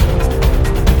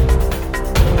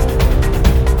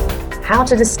how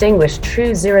to distinguish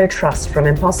true zero trust from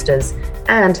imposters,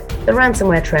 and the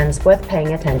ransomware trends worth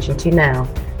paying attention to now.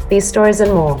 These stories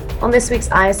and more on this week's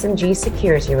ISMG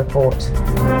Security Report.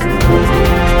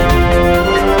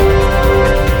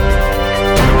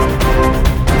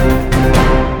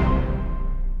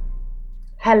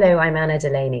 Hello, I'm Anna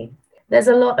Delaney. There's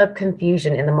a lot of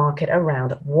confusion in the market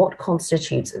around what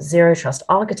constitutes zero trust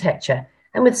architecture,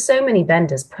 and with so many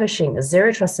vendors pushing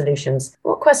zero trust solutions,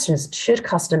 what questions should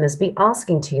customers be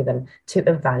asking to them to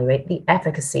evaluate the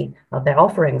efficacy of their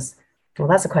offerings? Well,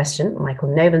 that's a question Michael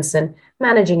Novenson,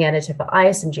 managing editor for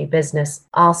ISMG Business,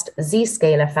 asked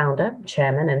Zscaler founder,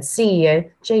 chairman, and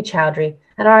CEO Jay Chaudhry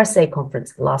at RSA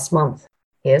conference last month.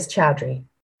 Here's Chaudhry.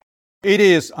 It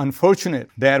is unfortunate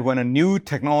that when a new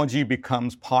technology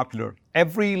becomes popular,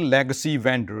 every legacy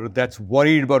vendor that's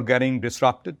worried about getting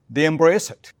disrupted, they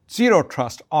embrace it. Zero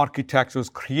Trust architecture was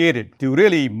created to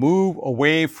really move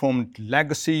away from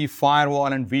legacy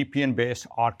firewall and VPN-based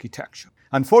architecture.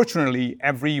 Unfortunately,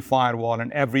 every firewall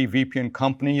and every VPN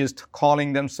company is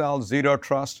calling themselves Zero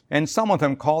Trust, and some of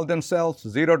them call themselves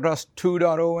Zero Trust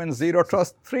 2.0 and Zero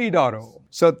Trust 3.0.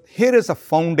 So here is a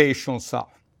foundational stuff.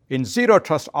 In Zero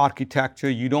Trust architecture,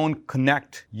 you don't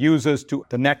connect users to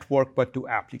the network, but to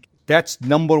applications. That's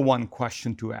number one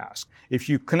question to ask. If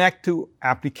you connect to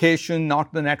application,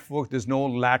 not the network, there's no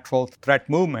lateral threat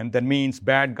movement. That means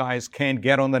bad guys can't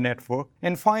get on the network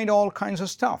and find all kinds of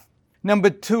stuff. Number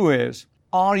two is,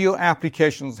 are your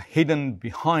applications hidden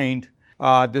behind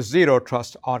the Zero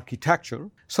Trust architecture?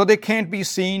 So they can't be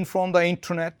seen from the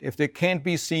internet. If they can't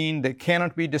be seen, they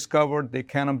cannot be discovered, they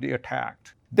cannot be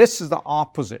attacked. This is the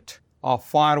opposite of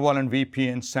firewall and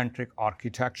VPN-centric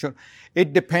architecture.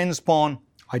 It depends upon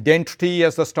identity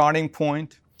as the starting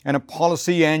point and a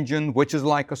policy engine, which is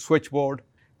like a switchboard,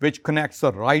 which connects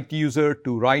the right user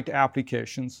to right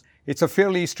applications. It's a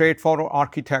fairly straightforward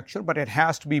architecture, but it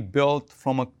has to be built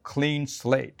from a clean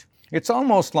slate. It's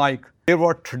almost like there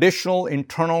were traditional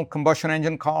internal combustion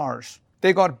engine cars.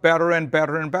 They got better and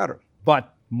better and better,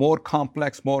 but more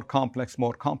complex, more complex,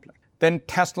 more complex. Then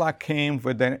Tesla came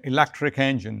with an electric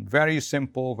engine, very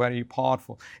simple, very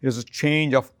powerful. It is a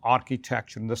change of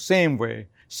architecture. In the same way,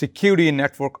 security and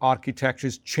network architecture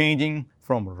is changing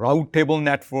from route table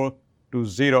network to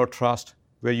Zero Trust,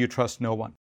 where you trust no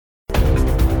one.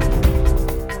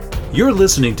 You're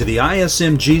listening to the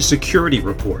ISMG Security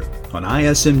Report on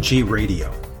ISMG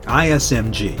Radio.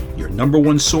 ISMG, your number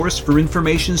one source for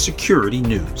information security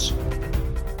news.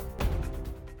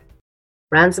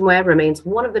 Ransomware remains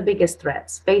one of the biggest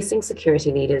threats facing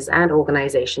security leaders and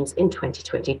organizations in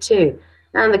 2022,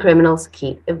 and the criminals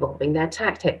keep evolving their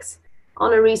tactics.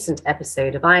 On a recent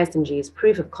episode of ISMG's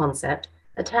Proof of Concept,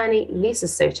 attorney Lisa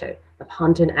Soto of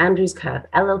Hunt & Andrews Kurth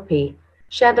LLP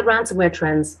shared the ransomware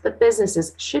trends that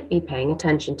businesses should be paying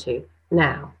attention to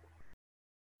now.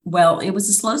 Well, it was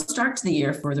a slow start to the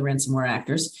year for the ransomware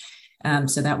actors.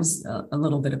 So that was a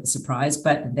little bit of a surprise,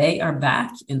 but they are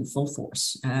back in full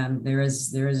force. There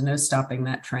is no stopping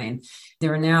that train.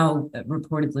 There are now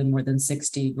reportedly more than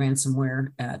 60 ransomware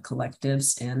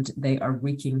collectives, and they are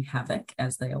wreaking havoc,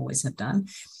 as they always have done.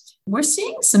 We're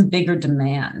seeing some bigger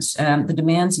demands. The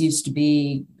demands used to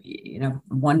be,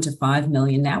 1 to 5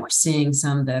 million. Now we're seeing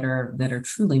some that are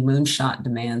truly moonshot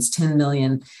demands, 10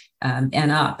 million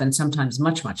and up, and sometimes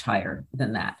much, much higher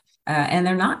than that. And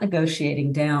they're not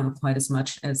negotiating down quite as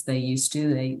much as they used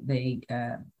to.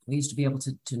 We used to be able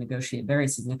to negotiate very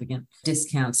significant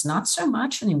discounts. Not so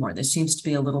much anymore. There seems to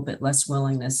be a little bit less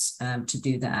willingness to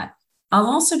do that. I'll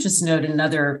also just note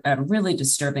another really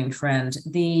disturbing trend.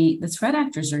 The threat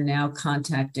actors are now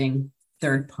contacting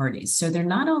third parties. So they're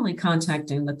not only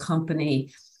contacting the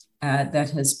company that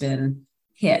has been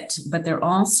hit, but they're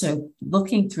also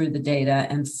looking through the data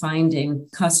and finding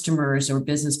customers or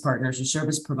business partners or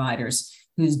service providers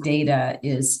whose data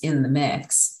is in the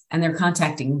mix, and they're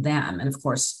contacting them. And of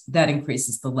course, that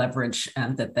increases the leverage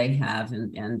that they have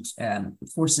and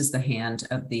forces the hand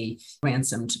of the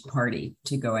ransomed party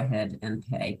to go ahead and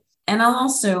pay. And I'll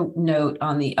also note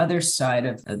on the other side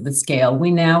of the scale, we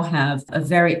now have a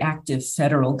very active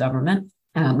federal government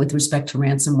with respect to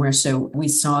ransomware. So we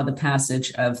saw the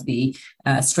passage of the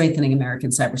Strengthening American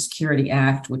Cybersecurity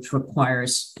Act, which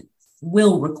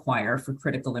will require for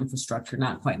critical infrastructure,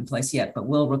 not quite in place yet, but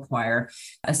will require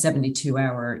a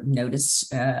 72-hour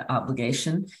notice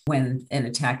obligation when an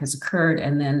attack has occurred.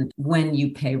 And then when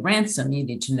you pay ransom, you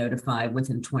need to notify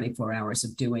within 24 hours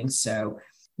of doing so.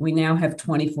 We now have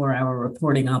 24-hour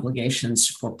reporting obligations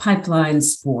for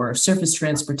pipelines, for surface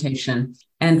transportation,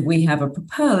 and we have a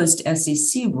proposed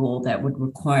SEC rule that would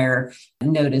require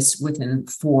notice within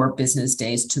 4 business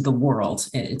days to the world.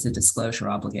 It's a disclosure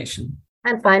obligation.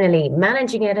 And finally,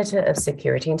 managing editor of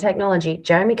Security and Technology,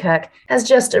 Jeremy Kirk, has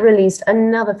just released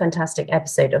another fantastic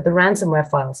episode of the Ransomware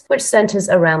Files, which centers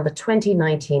around the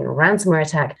 2019 ransomware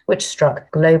attack, which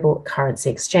struck global currency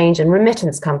exchange and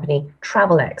remittance company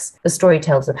Travelex. The story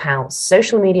tells of how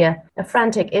social media, a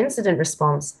frantic incident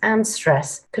response, and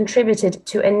stress contributed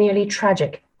to a nearly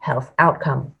tragic health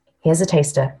outcome. Here's a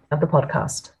taster of the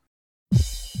podcast.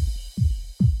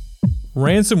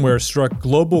 Ransomware struck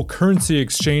global currency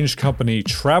exchange company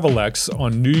Travelex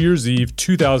on New Year's Eve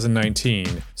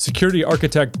 2019. Security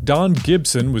architect Don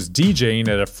Gibson was DJing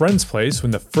at a friend's place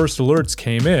when the first alerts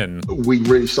came in. We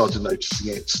really started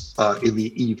noticing it in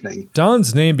the evening.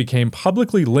 Don's name became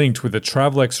publicly linked with the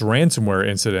Travelex ransomware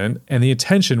incident, and the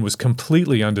attention was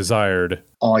completely undesired.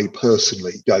 I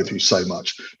personally go through so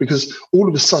much because all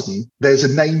of a sudden there's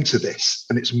a name to this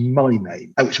and it's my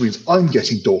name, which means I'm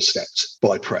getting doorstepped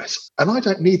by press. And I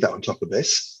don't need that on top of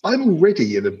this. I'm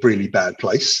already in a really bad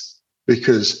place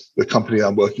because the company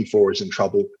I'm working for is in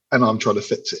trouble and I'm trying to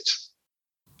fix it.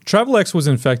 Travelex was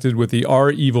infected with the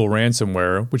REvil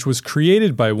ransomware, which was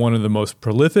created by one of the most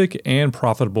prolific and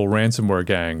profitable ransomware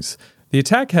gangs. The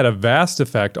attack had a vast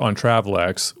effect on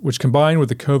Travelex, which combined with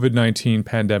the COVID-19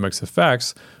 pandemic's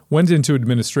effects, went into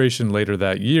administration later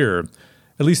that year.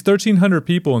 At least 1,300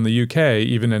 people in the UK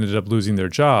even ended up losing their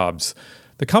jobs.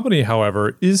 The company,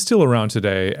 however, is still around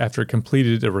today after it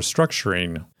completed a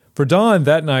restructuring. For Don,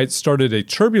 that night started a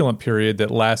turbulent period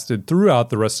that lasted throughout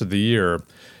the rest of the year.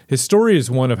 His story is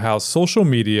one of how social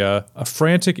media, a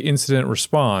frantic incident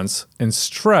response, and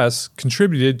stress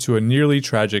contributed to a nearly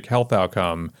tragic health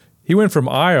outcome. He went from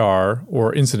IR,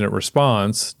 or incident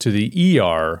response, to the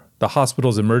ER, the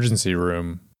hospital's emergency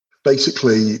room.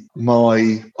 Basically,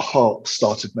 my heart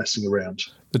started messing around.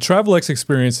 The Travelex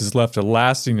experience has left a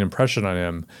lasting impression on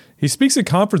him. He speaks at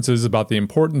conferences about the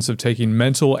importance of taking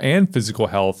mental and physical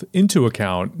health into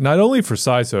account, not only for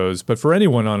CISOs, but for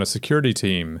anyone on a security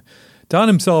team. Don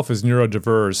himself is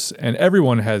neurodiverse, and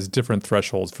everyone has different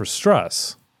thresholds for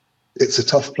stress. It's a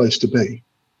tough place to be.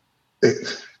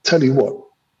 Tell you what,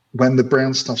 when the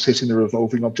brown stuff's hitting the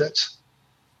revolving objects,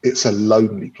 it's a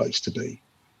lonely place to be.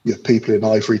 You have people in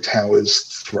ivory towers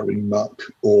throwing muck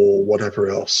or whatever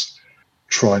else,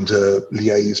 trying to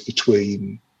liaise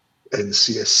between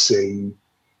NCSC,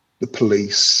 the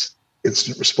police,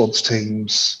 incident response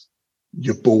teams,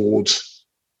 your board,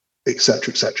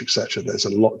 etc., etc., etc. There's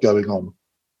a lot going on,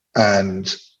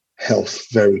 and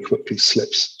health very quickly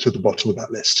slips to the bottom of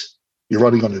that list. You're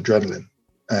running on adrenaline,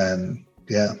 and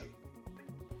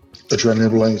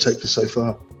adrenaline will only take you so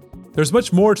far. There's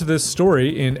much more to this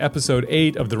story in episode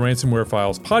 8 of the Ransomware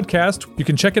Files podcast. You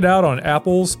can check it out on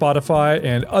Apple, Spotify,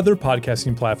 and other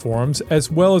podcasting platforms,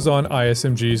 as well as on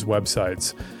ISMG's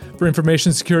websites. For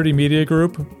Information Security Media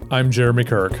Group, I'm Jeremy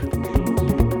Kirk.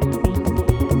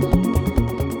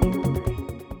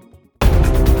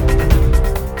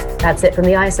 That's it from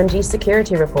the ISMG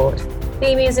Security Report.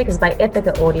 Theme music is by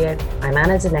Ithaca Audio. I'm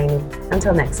Anna Delaney.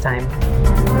 Until next time.